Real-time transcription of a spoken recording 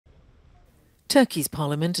Turkey's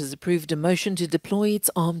parliament has approved a motion to deploy its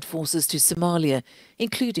armed forces to Somalia,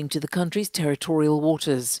 including to the country's territorial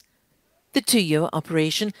waters. The two-year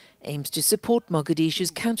operation aims to support Mogadishu's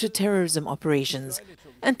counter-terrorism operations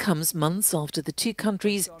and comes months after the two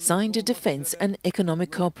countries signed a defence and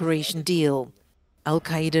economic cooperation deal.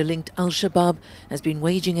 Al-Qaeda-linked Al-Shabaab has been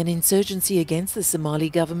waging an insurgency against the Somali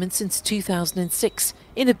government since 2006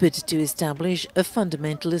 in a bid to establish a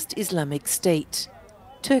fundamentalist Islamic state.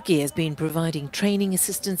 Turkey has been providing training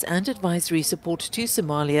assistance and advisory support to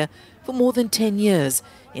Somalia for more than 10 years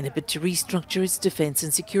in a bid to restructure its defence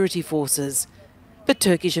and security forces. But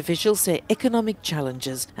Turkish officials say economic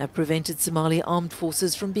challenges have prevented Somali armed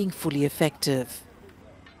forces from being fully effective.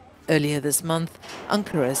 Earlier this month,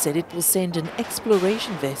 Ankara said it will send an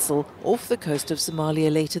exploration vessel off the coast of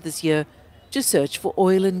Somalia later this year to search for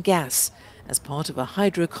oil and gas as part of a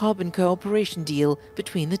hydrocarbon cooperation deal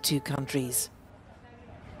between the two countries.